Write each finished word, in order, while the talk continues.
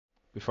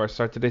Before I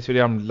start today's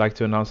video, I'd like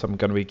to announce I'm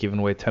going to be giving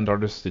away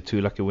 $10 to 2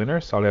 lucky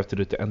winners. All you have to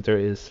do to enter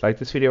is like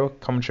this video,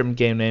 comment your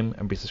game name,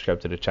 and be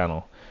subscribed to the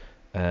channel.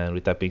 And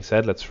with that being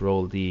said, let's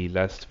roll the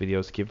last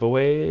video's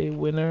giveaway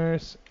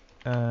winners.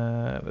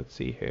 Let's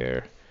see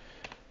here.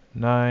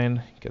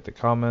 9, get the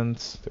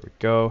comments, there we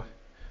go.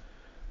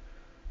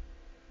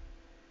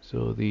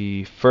 So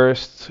the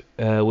first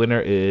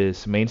winner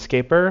is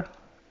Mainscaper,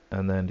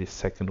 and then the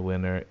second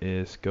winner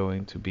is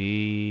going to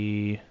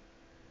be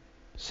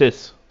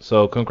Sis.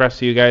 So congrats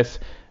to you guys,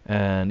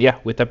 and yeah,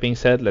 with that being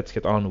said, let's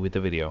get on with the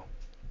video.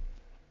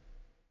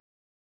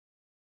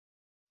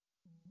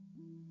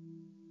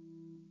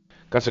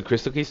 Got some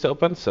crystal keys to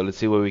open, so let's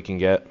see what we can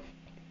get.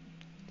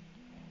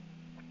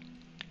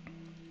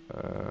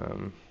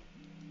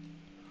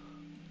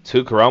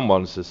 2 Quran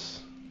ones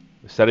is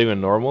that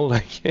even normal?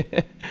 Like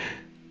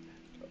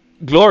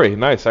glory,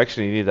 nice. I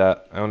actually need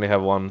that. I only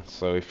have one,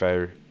 so if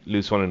I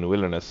lose one in the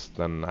wilderness,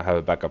 then I have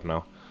a backup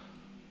now.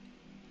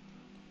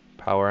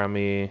 Power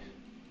Ami,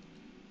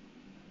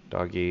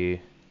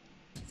 doggy.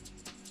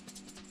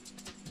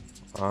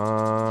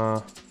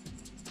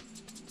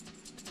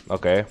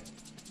 Okay.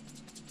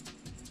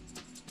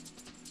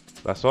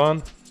 Last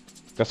one.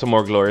 Got some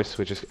more glories,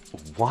 which is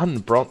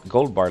 1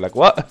 gold bar. Like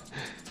what?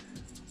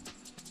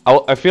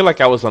 I feel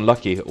like I was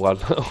unlucky while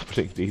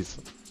opening these.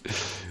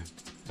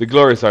 The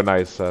glories are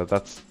nice. I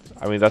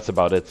mean that's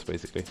about it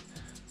basically.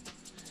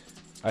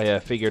 I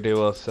figured it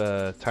was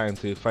time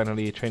to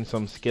finally train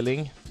some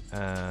skilling.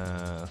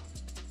 Yeah,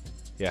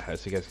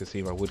 as you guys can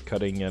see, my wood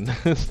cutting and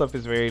stuff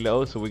is very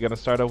low, so we're gonna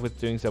start off with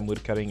doing some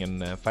wood cutting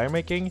and fire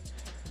making,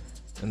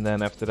 and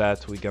then after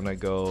that we're gonna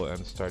go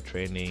and start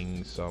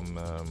training some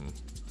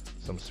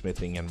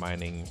smithing and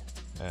mining.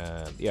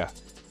 And yeah,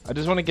 I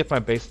just want to get my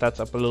base stats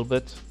up a little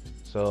bit,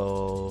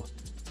 so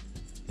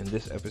in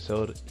this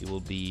episode it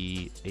will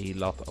be a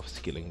lot of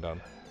skilling done.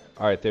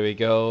 Alright, there we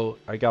go.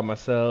 I got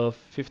myself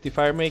 50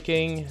 fire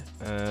making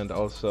and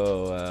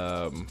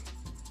also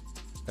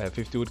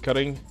 50 wood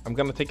cutting. I'm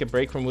gonna take a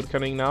break from wood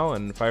cutting now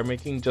and fire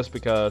making just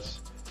because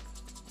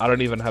I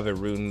don't even have a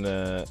rune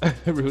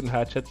rune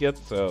hatchet yet,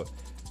 so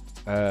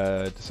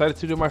decided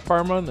to do my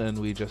farm run and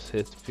we just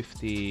hit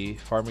 50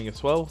 farming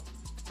as well.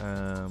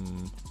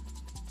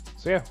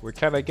 So yeah, we're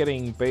kind of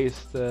getting base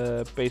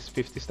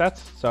 50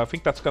 stats, so I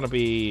think that's gonna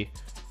be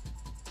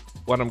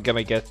what I'm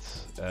gonna get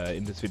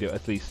in this video,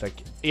 at least.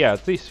 Like, yeah,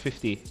 at least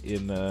 50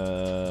 in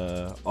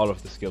all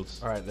of the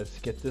skills. Alright, let's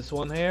get this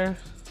one here.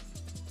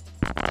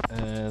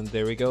 And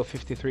there we go,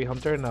 53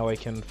 hunter. Now I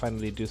can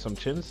finally do some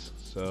chins.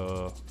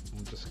 So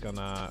I'm just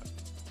gonna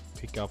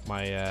pick up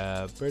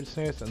my bird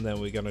snares and then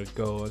we're gonna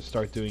go and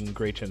start doing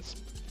gray chins.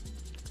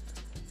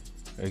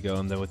 There we go,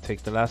 and then we'll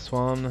take the last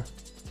one.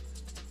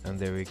 And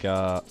there we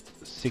got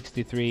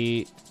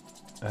 63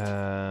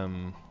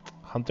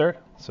 hunter.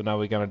 So now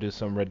we're gonna do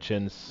some red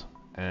chins,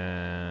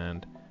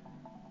 and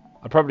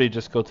I'll probably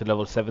just go to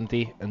level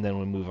 70 and then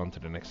we'll move on to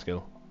the next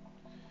skill.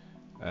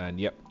 And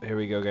yep, here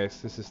we go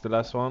guys, this is the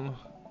last one.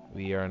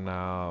 We are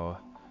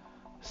now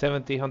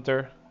 70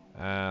 hunter.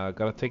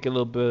 Gotta take a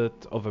little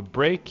bit of a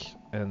break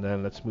and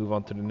then let's move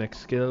on to the next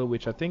skill,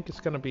 which I think is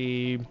gonna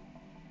be,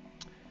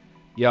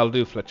 yeah, I'll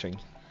do fletching.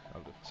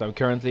 So I'm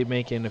currently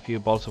making a few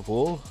balls of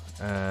wool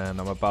and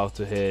I'm about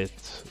to hit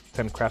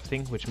 10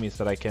 crafting, which means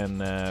that I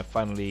can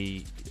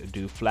finally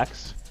do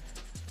flax.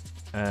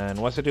 And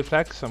once I do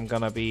flax, I'm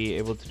gonna be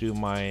able to do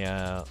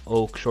my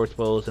oak short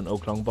bows and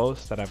oak long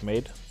bows that I've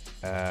made.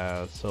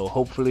 So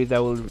hopefully that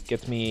will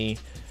get me,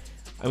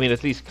 I mean,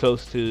 at least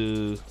close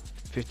to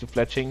 50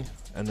 fletching,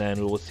 and then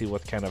we will see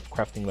what kind of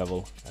crafting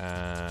level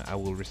I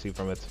will receive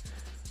from it.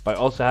 But I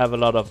also have a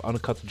lot of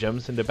uncut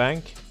gems in the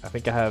bank. I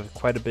think I have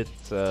quite a bit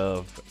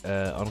of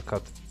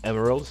uncut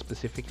emeralds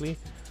specifically.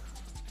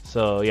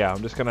 So yeah,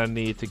 I'm just gonna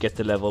need to get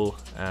the level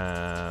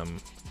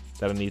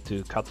that I need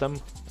to cut them,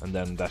 and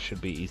then that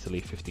should be easily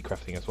 50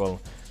 crafting as well.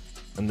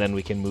 And then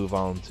we can move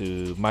on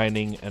to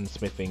mining and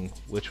smithing,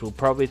 which will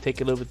probably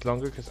take a little bit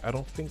longer because I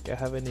don't think I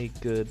have any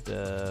good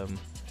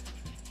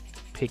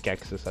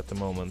pickaxes at the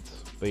moment.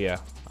 But yeah,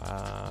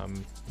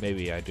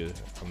 maybe I do,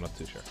 I'm not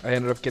too sure. I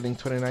ended up getting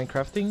 29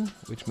 crafting,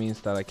 which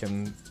means that I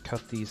can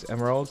cut these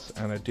emeralds,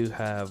 and I do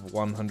have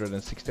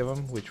 160 of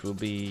them, which will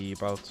be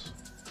about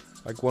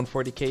like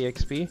 140k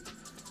XP.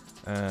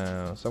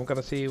 So I'm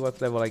gonna see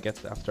what level I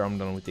get after I'm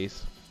done with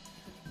these.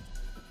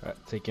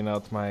 Taking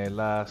out my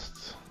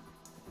last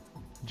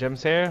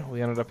gems here,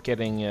 we ended up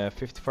getting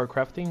 54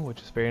 crafting,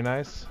 which is very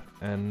nice.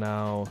 And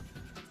now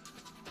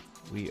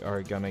we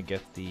are gonna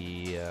get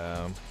the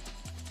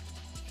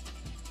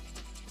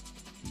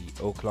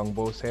oak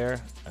longbows here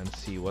and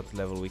see what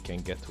level we can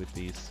get with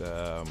these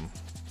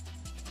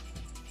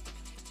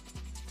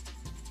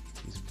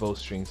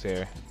bowstrings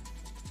here.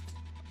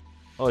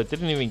 Oh, it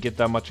didn't even get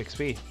that much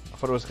XP.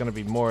 I thought it was gonna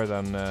be more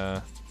than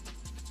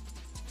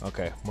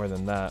okay, more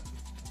than that.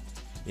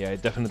 Yeah,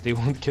 it definitely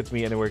won't get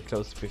me anywhere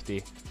close to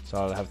 50, so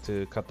I'll have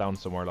to cut down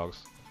some more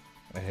logs.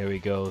 And here we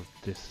go,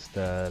 this is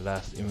the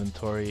last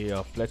inventory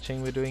of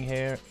fletching we're doing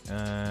here,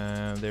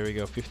 and there we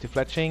go, 50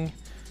 fletching.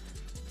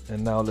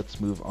 And now let's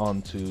move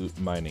on to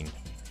mining.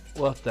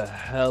 What the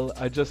hell?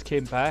 I just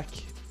came back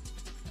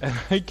and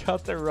I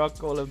got the rock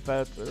golem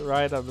pet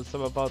right as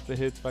I'm about to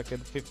hit fucking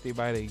 50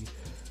 mining.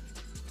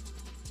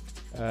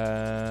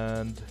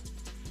 And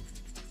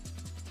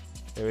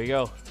there we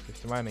go,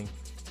 50 mining.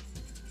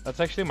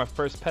 That's actually my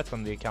first pet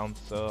on the account,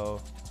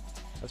 so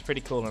that's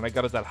pretty cool. And I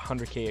got it at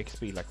 100k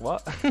XP, like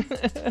what?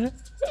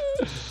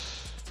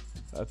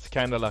 That's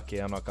kinda lucky,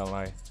 I'm not gonna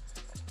lie.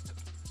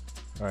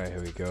 Alright,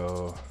 here we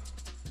go.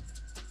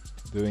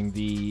 Doing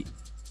the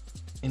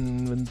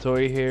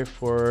inventory here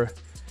for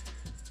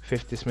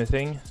 50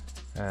 smithing,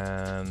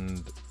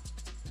 and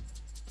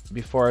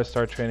before I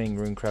start training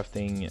rune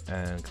crafting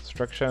and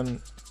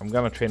construction, I'm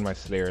gonna train my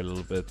slayer a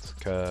little bit,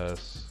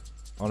 because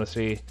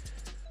honestly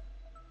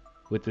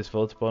with this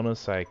vote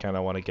bonus I kinda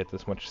want to get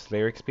as much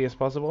slayer XP as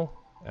possible,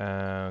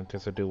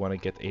 because I do want to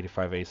get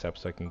 85 ASAP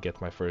so I can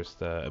get my first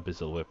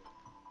abyssal whip.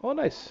 Oh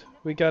nice,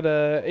 we got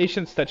a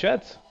ancient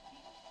statuette.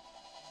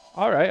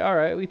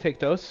 Alright, we take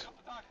those.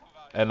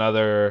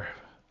 Another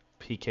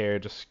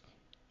PKer just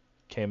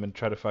came and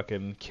tried to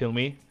fucking kill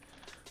me.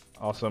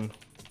 Awesome.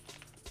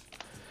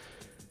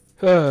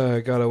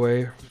 I got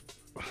away.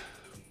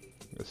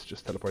 Let's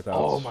just teleport out.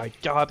 Oh my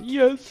god,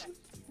 yes!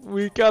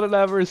 We got an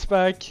avarice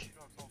back!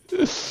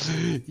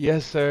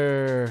 Yes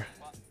sir!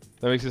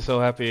 That makes me so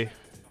happy.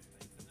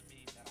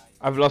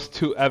 I've lost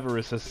 2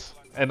 avarices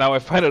and now I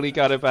finally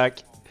got it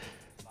back.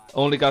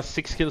 Only got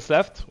 6 kills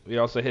left. We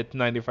also hit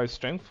 95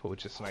 strength,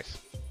 which is nice.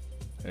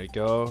 There you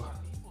go.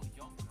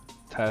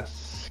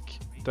 Task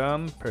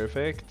done.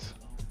 Perfect.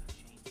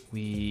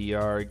 We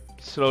are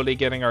slowly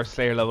getting our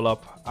slayer level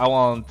up. I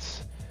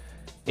want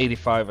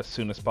 85 as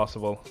soon as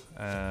possible.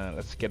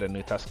 Let's get a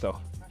new task though.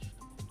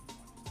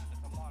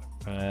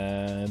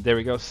 And there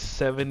we go,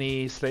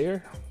 70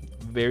 slayer.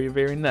 Very,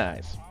 very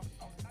nice.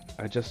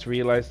 I just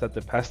realized that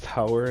the past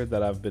hour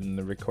that I've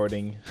been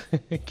recording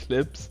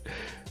clips,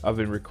 I've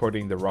been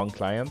recording the wrong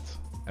client.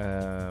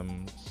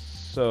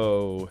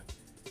 So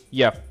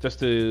yeah, just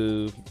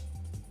to,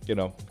 you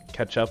know,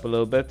 catch up a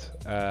little bit.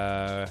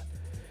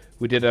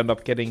 We did end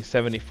up getting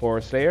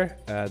 74 slayer.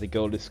 The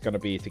goal is gonna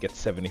be to get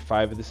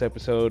 75 in this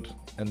episode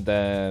and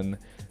then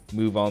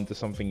move on to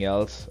something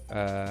else.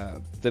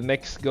 The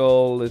next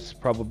goal is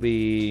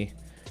probably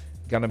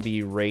gonna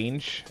be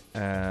range.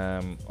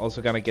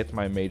 Also gonna get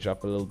my mage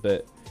up a little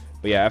bit,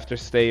 but yeah, after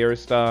slayer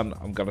is done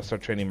I'm gonna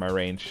start training my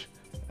range,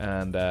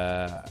 and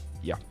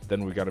yeah,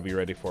 then we're gonna be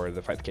ready for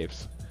the fight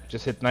caves.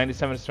 Just hit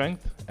 97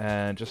 strength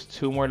and just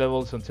 2 more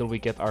levels until we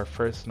get our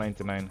first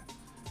 99.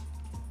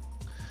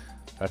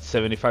 That's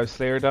 75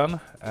 slayer done.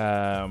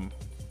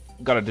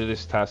 Gotta do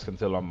this task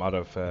until I'm out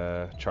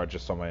of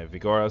charges on my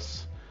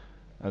Vigoras,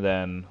 and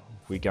then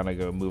we're gonna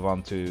go move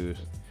on to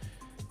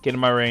getting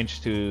my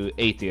range to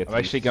 80. I'm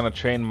actually gonna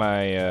train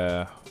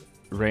my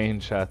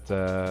range at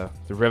the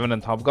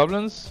Revenant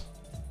Hobgoblins.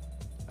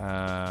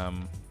 I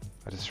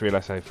just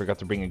realized I forgot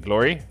to bring a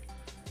glory.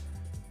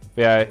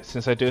 But yeah,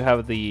 since I do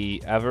have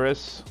the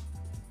avarice,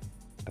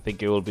 I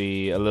think it will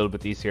be a little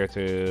bit easier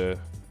to,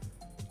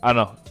 I don't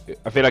know,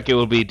 I feel like it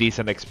will be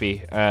decent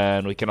XP,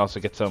 and we can also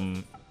get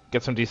some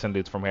decent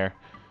loot from here.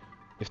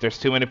 If there's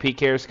too many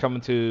PKers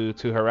coming to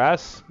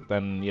harass,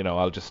 then, you know,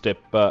 I'll just dip.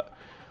 But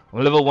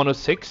I'm level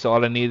 106, so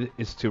all I need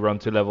is to run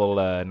to level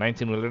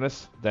 19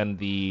 wilderness. Then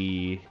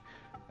the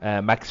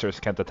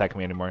maxers can't attack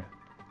me anymore.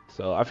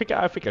 So I think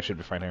I should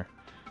be fine here.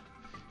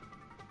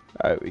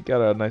 Alright, we got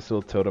a nice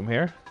little totem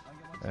here,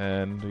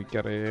 and we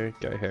got a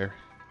guy here.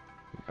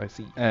 I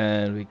see.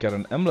 And we got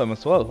an emblem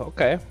as well.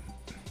 Okay,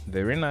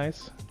 very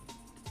nice.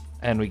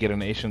 And we get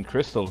an ancient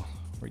crystal.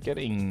 We're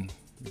getting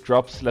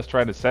drops left,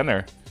 right, and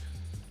center.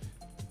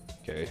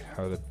 Okay,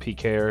 how the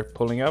PKer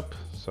pulling up,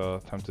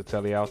 so time to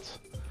tally out.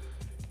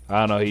 I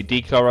don't know, he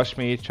declaw rushed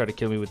me, tried to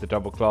kill me with the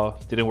double claw,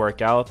 didn't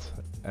work out,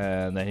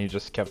 and then he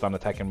just kept on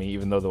attacking me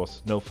even though there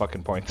was no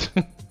fucking point.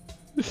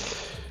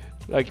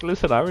 Like,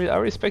 listen, I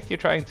respect you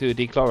trying to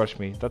declaw rush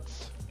me,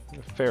 that's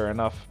fair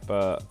enough,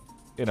 but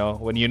you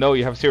know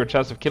you have 0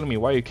 chance of killing me,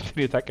 why you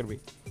continue attacking me?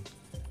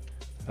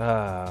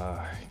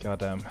 Ah,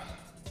 goddamn.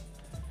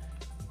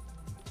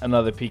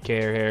 Another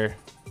PKer here.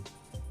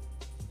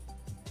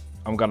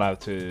 I'm gonna have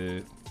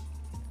to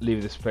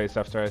leave this place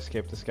after I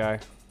escape this guy.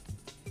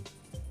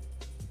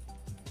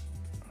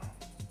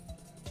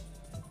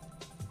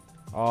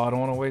 Oh, I don't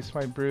want to waste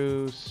my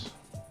brews,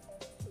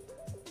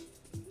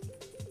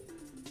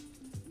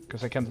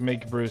 because I can't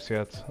make brews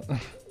yet.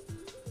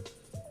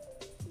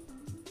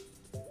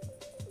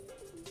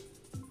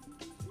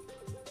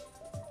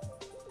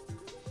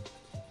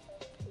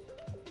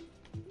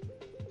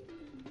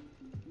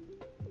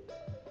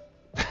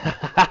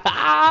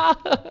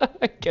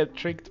 Get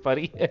tricked,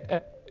 buddy.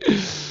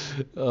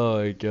 Oh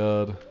my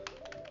god.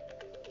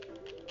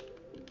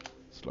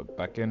 Let's log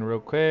back in real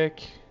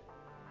quick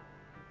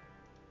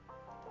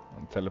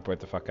and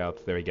teleport the fuck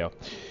out. There we go.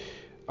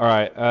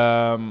 Alright,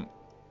 I'm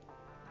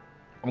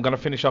gonna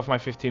finish off my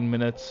 15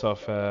 minutes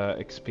of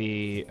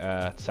XP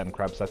at Sand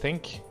Crabs, I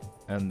think,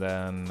 and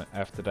then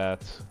after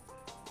that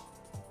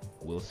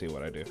we'll see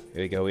what I do.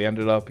 Here we go. We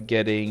ended up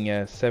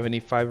getting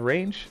 75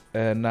 range,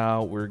 and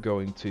now we're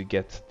going to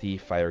get the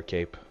fire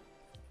cape.